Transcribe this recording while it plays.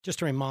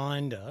Just a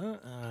reminder,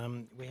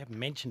 we haven't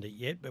mentioned it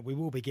yet, but we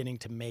will be getting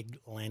to Meg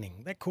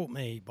Lanning. That caught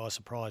me by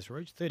surprise,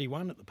 Rooch.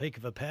 31 at the peak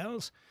of her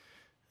powers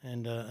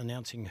and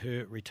announcing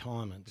her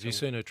retirement. Have you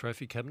seen her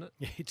trophy cabinet?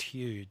 It's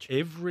huge.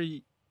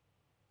 Every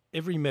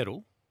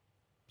medal,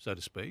 so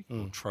to speak,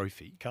 or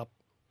trophy, Cup,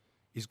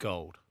 is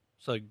gold.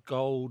 So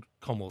gold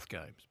Commonwealth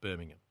Games,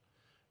 Birmingham.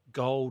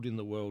 Gold in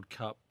the World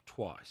Cup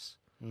twice.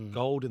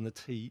 Gold in the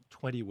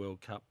T20 World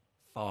Cup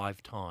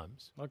 5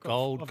 times. I've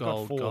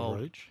got four,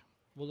 Rooch.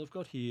 Well, I've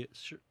got here...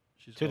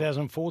 She's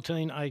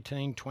 2014,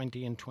 18,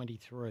 20 and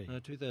 23. No,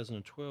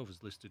 2012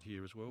 is listed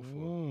here as well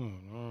for... All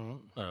right.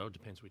 Oh, it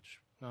depends which...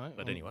 No,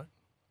 but anyway.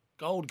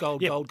 Gold.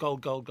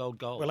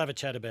 We'll have a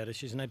chat about her.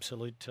 She's an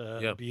absolute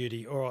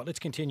beauty. All right, let's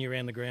continue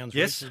around the grounds.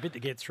 Yes. There's a bit to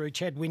get through.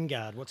 Chad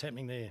Wingard, what's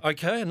happening there?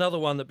 Okay, another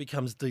one that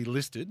becomes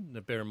delisted.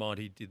 Now, bear in mind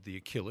he did the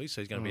Achilles,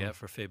 so he's going to be out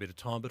for a fair bit of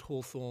time, but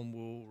Hawthorn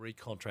will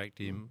recontract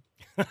him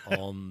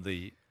on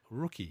the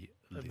rookie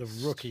list.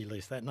 The rookie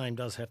list. That name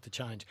does have to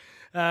change.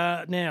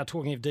 Now,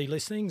 talking of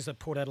delistings, the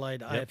Port Adelaide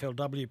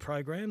AFLW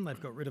program,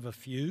 they've got rid of a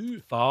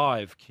few.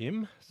 5,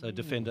 Kim. So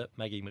defender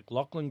Maggie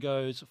McLaughlin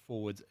goes,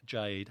 forwards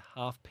Jade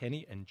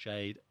Halfpenny and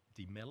Jade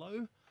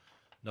DeMello.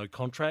 No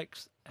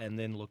contracts. And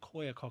then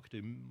Lakoya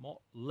Cockatoo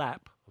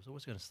Motlap. I was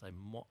always going to say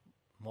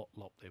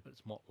Motlop there, but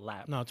it's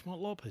Motlap. No, it's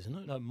Motlop, isn't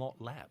it? No,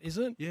 Motlap. Is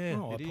it? Yeah,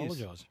 I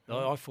apologise.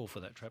 I fall for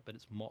that trap, but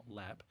it's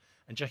Motlap.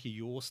 And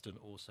Jackie Yorston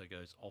also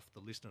goes off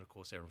the list, and of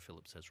course Aaron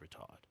Phillips has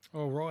retired.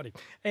 All righty.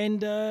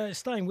 And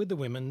staying with the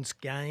women's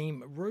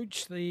game,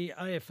 Rooch, the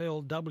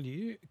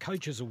AFLW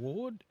Coaches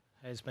Award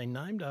has been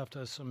named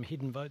after some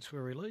hidden votes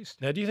were released.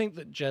 Now, do you think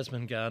that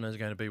Jasmine Garner is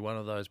going to be one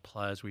of those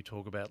players we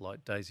talk about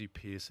like Daisy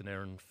Pearce and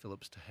Aaron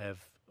Phillips to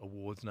have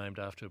awards named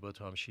after her by the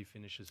time she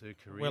finishes her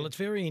career? Well, it's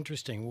very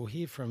interesting. We'll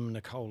hear from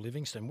Nicole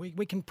Livingston. We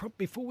can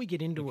before we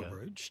get into it,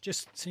 Rooch,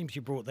 just seems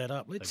you brought that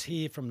up. Let's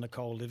hear from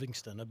Nicole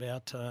Livingston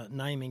about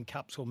naming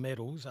cups or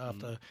medals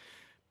after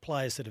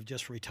players that have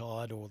just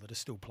retired or that are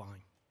still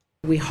playing.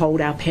 We hold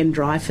our pen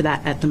dry for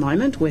that at the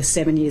moment. We're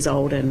 7 years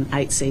old and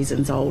 8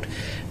 seasons old.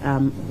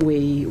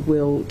 We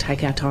will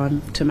take our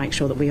time to make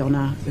sure that we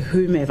honour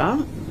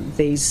whomever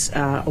these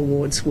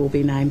awards will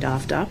be named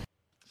after.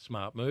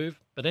 Smart move.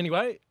 But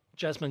anyway,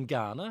 Jasmine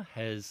Garner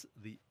has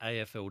the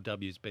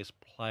AFLW's Best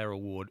Player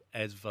Award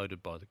as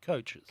voted by the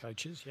coaches.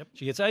 Coaches, yep.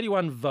 She gets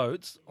 81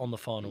 votes on the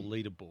final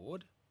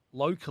leaderboard.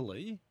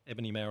 Locally,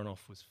 Ebony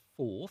Marinoff was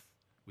 4th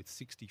with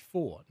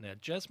 64. Now,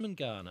 Jasmine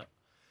Garner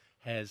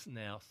has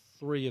now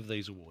 3 of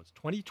these awards.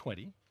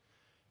 2020,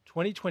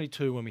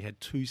 2022 when we had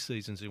 2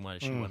 seasons in one,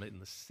 she won it in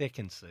the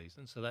second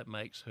season, so that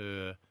makes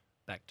her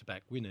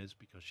back-to-back winners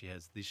because she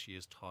has this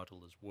year's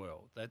title as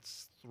well.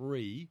 That's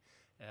 3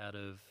 out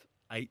of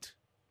 8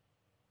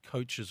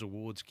 Coaches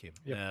Awards, Kim.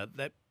 Yep. Now,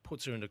 that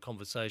puts her into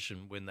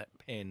conversation when that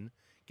pen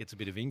gets a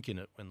bit of ink in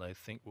it when they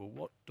think, well,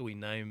 what do we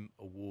name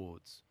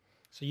awards?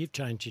 So you've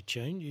changed your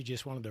tune. You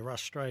just wanted to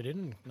rush straight in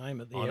and name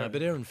it. I know,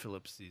 but Aaron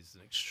Phillips is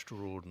an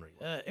extraordinary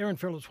one. Aaron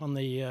Phillips won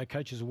the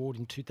Coaches Award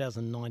in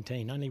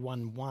 2019. Only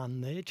won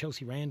one there.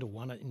 Chelsea Randall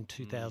won it in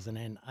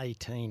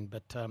 2018.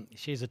 But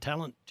she's a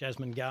talent,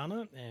 Jasmine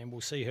Garner, and we'll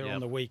see her on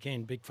the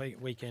weekend. Big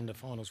weekend of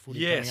finals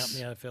footy coming up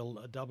in the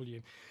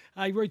AFLW.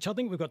 Hey, Rooch, I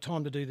think we've got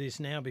time to do this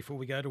now before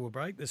we go to a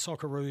break. The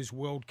Socceroos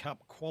World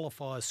Cup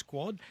qualifier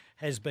squad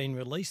has been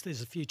released.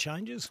 There's a few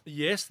changes.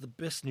 Yes, the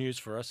best news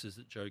for us is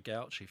that Joe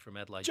Gauchi from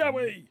Adelaide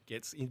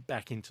gets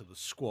back into the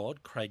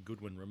squad. Craig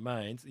Goodwin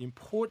remains. The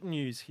important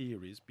news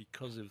here is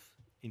because of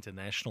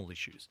international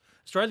issues.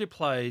 Australia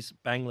plays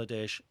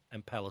Bangladesh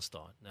and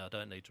Palestine. Now, I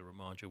don't need to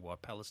remind you why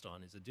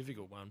Palestine is a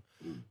difficult one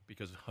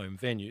because of home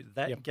venue.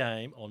 That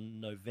game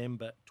on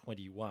November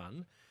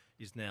 21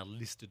 is now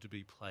listed to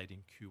be played in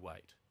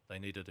Kuwait. They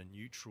needed a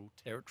neutral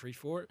territory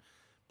for it.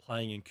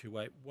 Playing in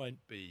Kuwait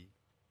won't be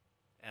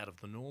out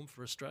of the norm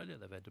for Australia.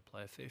 They've had to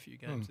play a fair few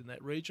games in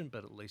that region,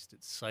 but at least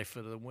it's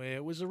safer than where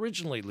it was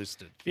originally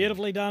listed.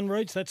 Beautifully done,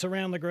 Roots. That's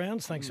Around the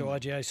Grounds. Thanks to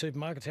IGA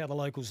Supermarkets, how the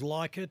locals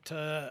like it.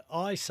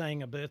 I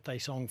sang a birthday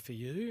song for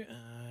you.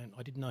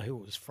 I didn't know who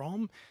it was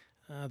from.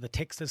 The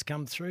text has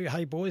come through.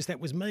 Hey, boys, that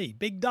was me,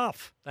 Big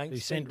Duff, Thanks, who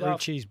sent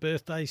Roochie's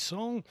birthday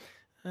song.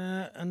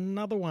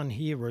 Another one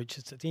here, Rooch.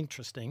 It's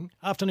interesting.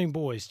 Afternoon,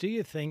 boys. Do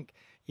you think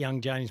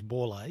young James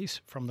Borlase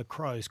from the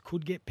Crows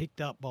could get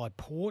picked up by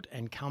Port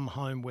and come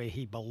home where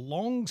he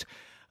belongs?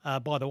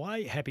 By the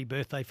way, happy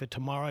birthday for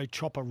tomorrow,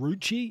 Chopper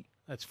Rucci.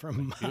 That's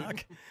from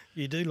Mark.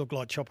 You do look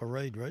like Chopper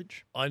Reid,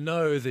 Rooch. I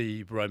know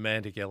the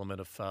romantic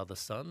element of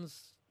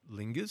father-sons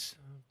lingers,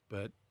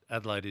 but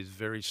Adelaide is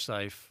very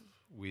safe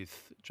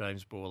with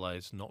James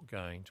Borlase not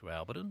going to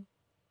Alberton.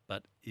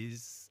 But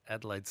is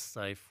Adelaide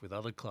safe with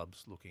other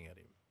clubs looking at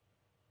him?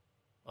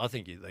 I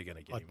think they're going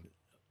to get him.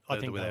 I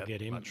think they'll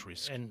get him, much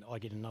risk. And I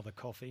get another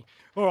coffee.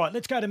 All right,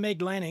 let's go to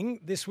Meg Lanning.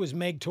 This was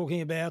Meg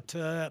talking about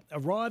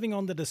arriving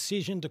on the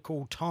decision to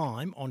call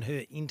time on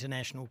her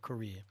international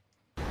career.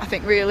 I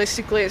think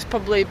realistically it's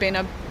probably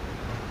been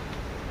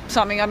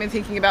something I've been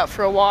thinking about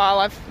for a while.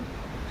 I've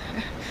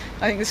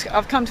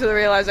come to the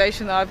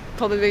realisation that I've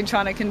probably been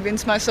trying to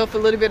convince myself a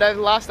little bit over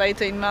the last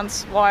 18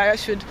 months why I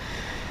should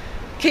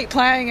keep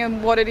playing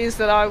and what it is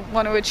that I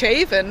want to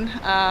achieve. And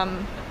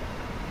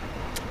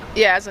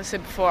as I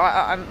said before,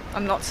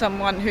 I'm not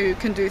someone who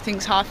can do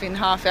things half in,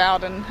 half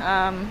out. And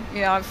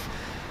I've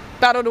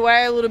battled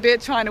away a little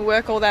bit trying to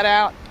work all that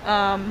out.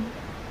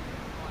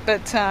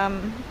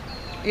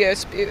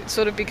 It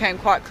sort of became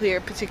quite clear,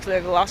 particularly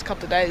over the last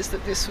couple of days,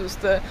 that this was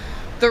the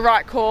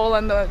right call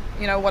and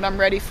what I'm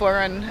ready for.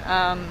 And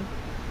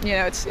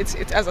it's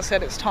as I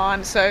said, it's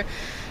time. So.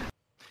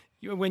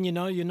 When you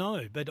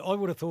know. But I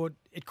would have thought,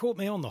 it caught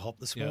me on the hop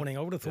this morning.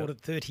 I would have thought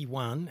at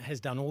 31 has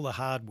done all the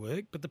hard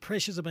work, but the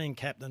pressures of being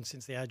captain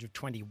since the age of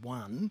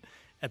 21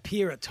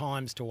 appear at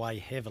times to weigh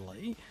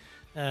heavily,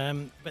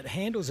 but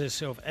handles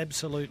herself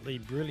absolutely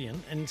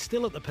brilliant and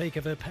still at the peak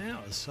of her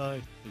powers. So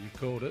you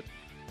called it.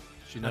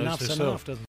 She knows enough's herself, enough. doesn't